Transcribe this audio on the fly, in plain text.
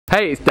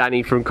Hey, it's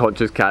Danny from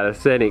Conscious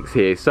Calisthenics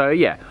here. So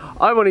yeah,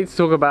 I wanted to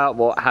talk about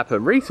what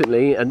happened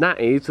recently, and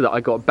that is that I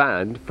got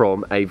banned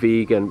from a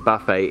vegan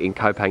buffet in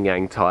Koh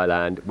Phangan,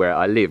 Thailand, where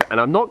I live. And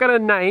I'm not going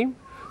to name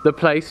the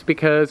place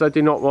because I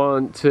do not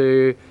want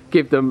to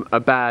give them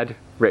a bad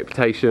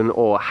reputation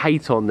or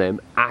hate on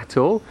them at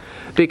all,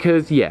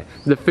 because yeah,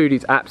 the food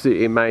is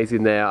absolutely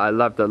amazing there. I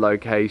love the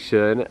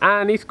location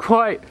and it's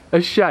quite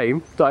a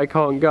shame that I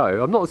can't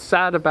go. I'm not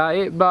sad about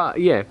it, but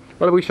yeah,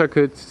 well, I wish I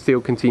could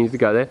still continue to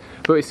go there,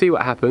 but we'll see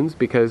what happens,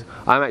 because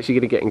I'm actually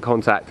going to get in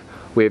contact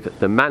with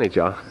the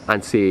manager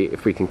and see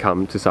if we can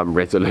come to some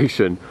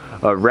resolution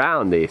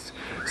around this.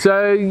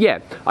 So yeah,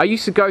 I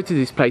used to go to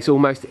this place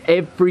almost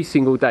every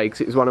single day because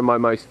it was one of my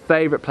most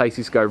favourite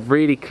places to go.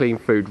 Really clean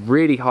food,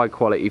 really high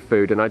quality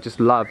food, and I just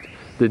loved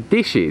the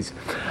dishes.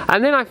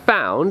 And then I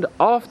found,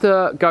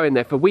 after going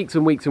there for weeks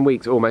and weeks and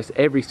weeks, almost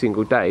every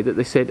single day, that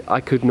they said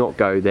I could not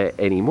go there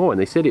anymore,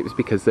 and they said it was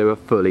because they were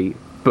fully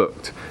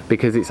booked,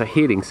 because it's a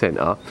healing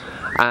centre,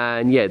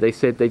 and yeah, they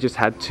said they just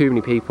had too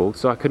many people,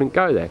 so I couldn't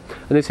go there.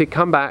 And they said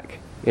come back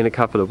in a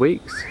couple of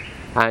weeks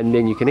and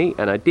then you can eat,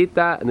 and I did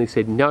that, and they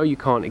said no, you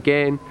can't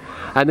again.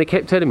 And they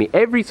kept telling me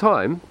every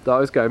time that I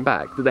was going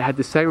back that they had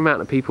the same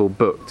amount of people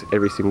booked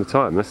every single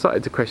time. I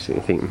started to question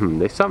and think,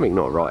 there's something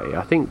not right here.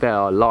 I think they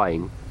are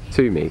lying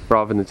to me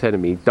rather than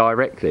telling me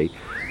directly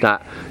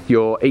that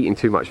you're eating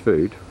too much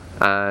food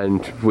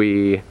and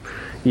we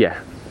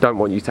don't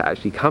want you to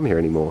actually come here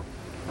anymore.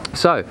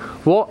 So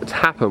what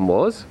happened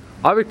was,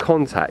 I would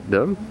contact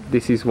them,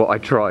 this is what I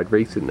tried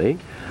recently,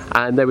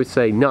 and they would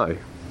say no,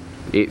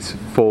 it's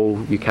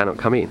full, you cannot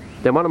come in.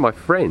 Then one of my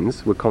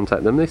friends would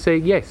contact them, they say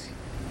yes,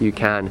 you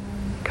can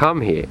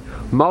come here.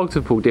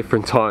 Multiple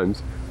different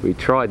times we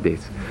tried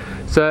this.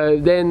 So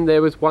then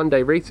there was one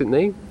day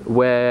recently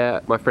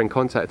where my friend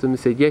contacted them and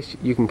said yes,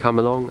 you can come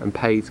along and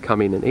pay to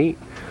come in and eat.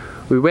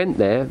 We went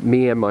there,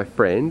 me and my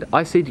friend.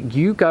 I said,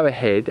 you go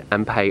ahead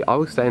and pay. I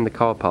will stay in the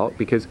car park,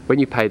 because when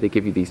you pay, they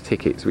give you these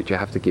tickets which you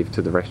have to give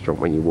to the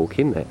restaurant when you walk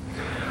in there.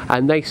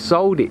 And they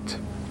sold it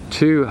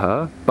to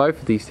her,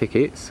 both of these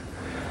tickets.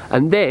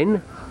 And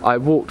then I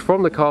walked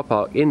from the car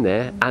park in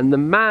there, and the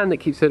man that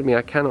keeps telling me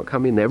I cannot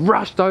come in there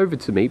rushed over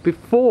to me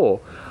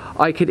before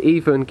I could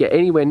even get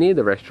anywhere near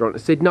the restaurant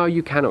and said, no,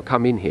 you cannot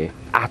come in here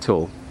at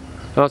all.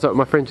 And I was like,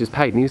 my friend just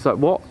paid. And he was like,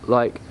 what?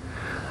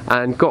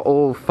 And got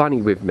all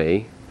funny with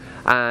me.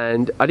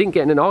 And I didn't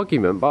get in an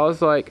argument, but I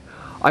was like,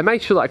 I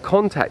made sure that I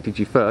contacted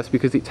you first,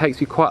 because it takes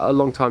me quite a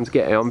long time to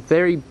get here. I'm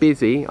very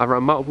busy, I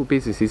run multiple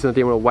businesses, and I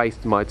didn't want to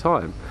waste my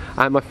time.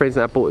 And my friends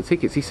now bought the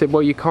tickets. He said,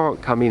 well, you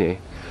can't come in here.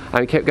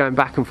 And we kept going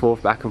back and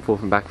forth, back and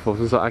forth and back and forth.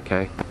 I was like,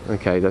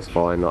 okay, that's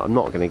fine. I'm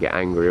not going to get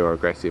angry or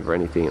aggressive or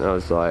anything. And I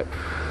was like,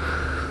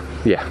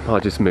 yeah, I'll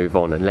just move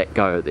on and let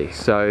go of this.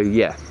 So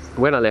yeah,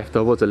 when I left,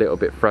 I was a little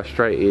bit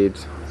frustrated,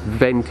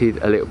 vented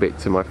a little bit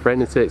to my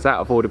friend and said it's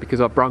out of order,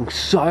 because I've brung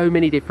so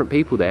many different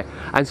people there,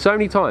 and so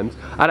many times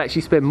I'd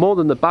actually spend more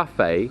than the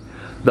buffet,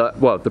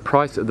 the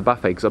price of the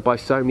buffet, because I buy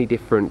so many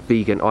different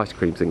vegan ice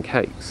creams and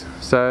cakes.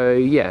 So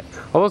yeah,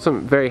 I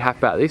wasn't very happy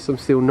about this. I'm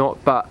still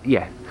not, but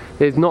yeah,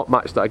 there's not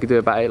much that I could do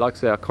about it. Like I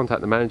say, I'll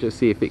contact the manager,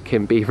 see if it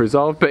can be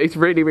resolved, but it's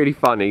really, really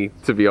funny,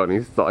 to be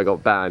honest, that I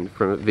got banned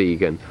from a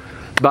vegan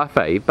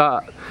buffet.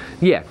 But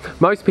yeah,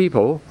 most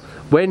people,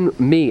 when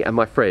me and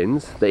my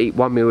friends that eat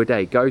one meal a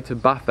day go to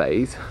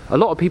buffets, a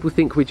lot of people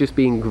think we're just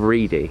being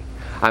greedy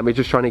and we're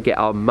just trying to get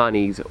our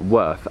money's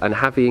worth, and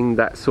having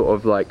that sort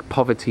of like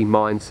poverty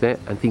mindset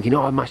and thinking,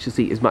 oh, I must just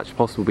eat as much as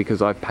possible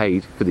because I've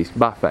paid for this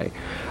buffet,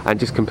 and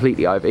just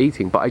completely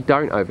overeating. But I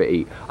don't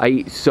overeat. I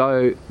eat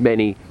so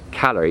many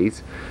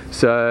calories.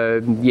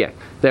 So yeah,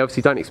 they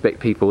obviously don't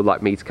expect people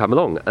like me to come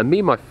along. And me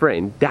and my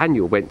friend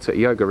Daniel went to a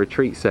yoga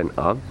retreat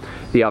centre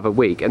the other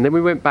week, and then we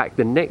went back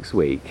the next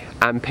week,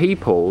 and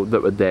people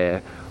that were there,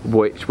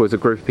 which was a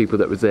group of people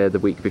that was there the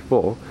week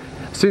before,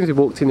 as soon as we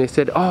walked in, they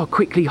said, oh,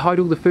 quickly hide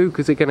all the food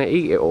because they're going to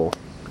eat it all.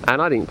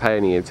 And I didn't pay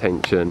any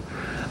attention,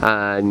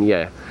 and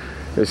yeah,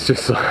 it's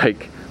just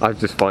like, I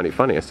just find it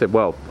funny. I said,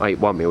 well, I eat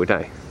one meal a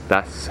day,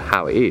 that's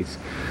how it is.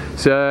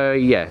 So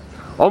yeah,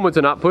 onwards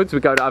and upwards, we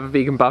go to other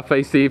vegan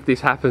buffets, see if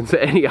this happens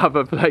at any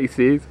other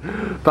places.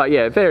 But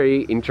yeah,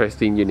 very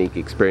interesting, unique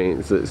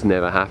experience that's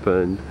never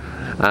happened,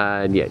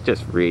 and yeah,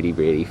 just really,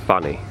 really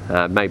funny.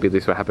 Maybe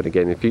this will happen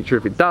again in the future.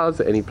 If it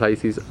does at any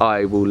places,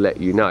 I will let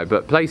you know.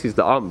 But places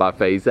that aren't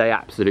buffets, they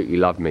absolutely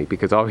love me,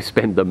 because I always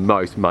spend the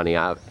most money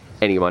out of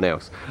anyone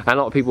else. And a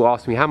lot of people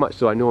ask me, how much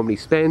do I normally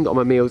spend on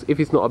my meals? If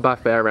it's not a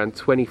buffet, around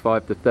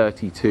 $25 to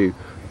 $32.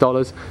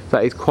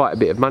 That is quite a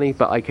bit of money,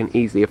 but I can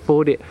easily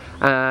afford it,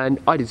 and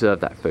I deserve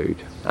that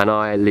food, and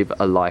I live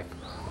a life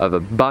of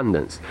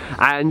abundance.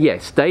 And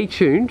yes, stay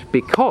tuned,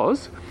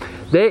 because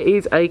there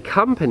is a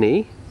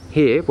company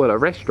here, well, a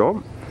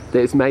restaurant that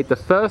has made the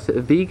first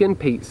vegan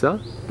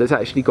pizza that's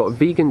actually got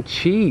vegan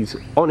cheese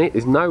on it.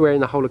 There's nowhere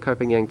in the whole of Koh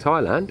Phangan,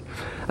 Thailand.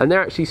 And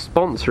they're actually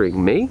sponsoring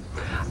me,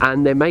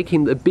 and they're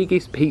making the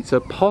biggest pizza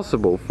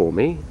possible for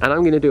me. And I'm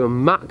going to do a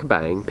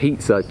mukbang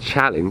pizza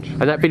challenge,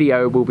 and that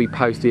video will be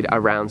posted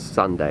around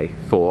Sunday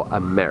for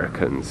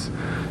Americans.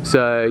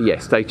 So yeah,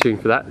 stay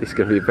tuned for that. This is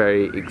going to be a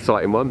very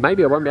exciting one.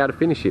 Maybe I won't be able to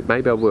finish it,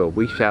 maybe I will,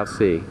 we shall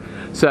see.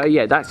 So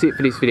yeah, that's it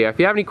for this video. If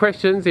you have any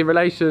questions in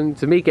relation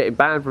to me getting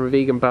banned from a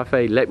vegan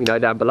buffet, let me know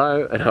down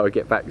below and I will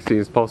get back as soon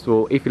as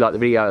possible. If you like the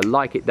video,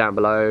 like it down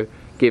below,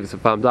 give us a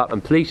thumbs up,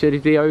 and please share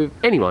this video with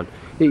anyone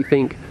that you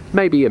think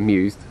may be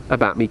amused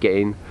about me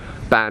getting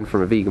banned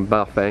from a vegan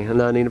buffet and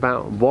learning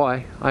about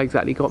why I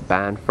exactly got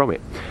banned from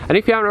it. And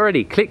if you haven't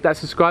already, click that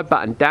subscribe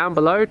button down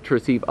below to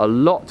receive a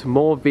lot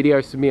more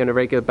videos from me on a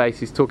regular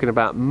basis, talking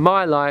about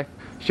my life,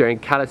 sharing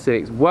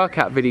calisthenics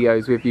workout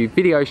videos with you,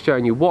 videos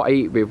showing you what I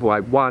eat with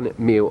my 1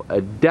 meal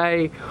a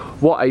day,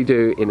 what I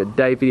do in a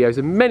day videos,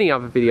 and many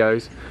other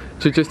videos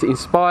to just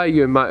inspire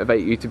you and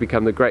motivate you to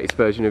become the greatest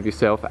version of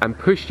yourself and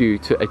push you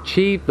to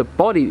achieve the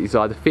body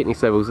desire, the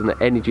fitness levels and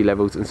the energy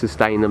levels, and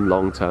sustain them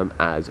long term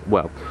as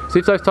well. So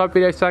if those type of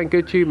videos sound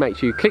good to you, make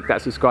sure you click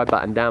that subscribe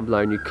button down below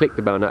and you click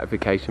the bell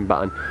notification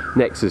button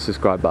next to the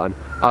subscribe button.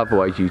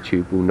 Otherwise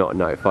YouTube will not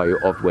notify you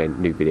of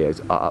when new videos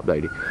are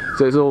uploaded.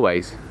 So as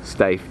always,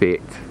 stay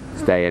fit,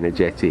 stay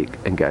energetic,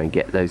 and go and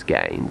get those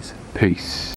gains. Peace.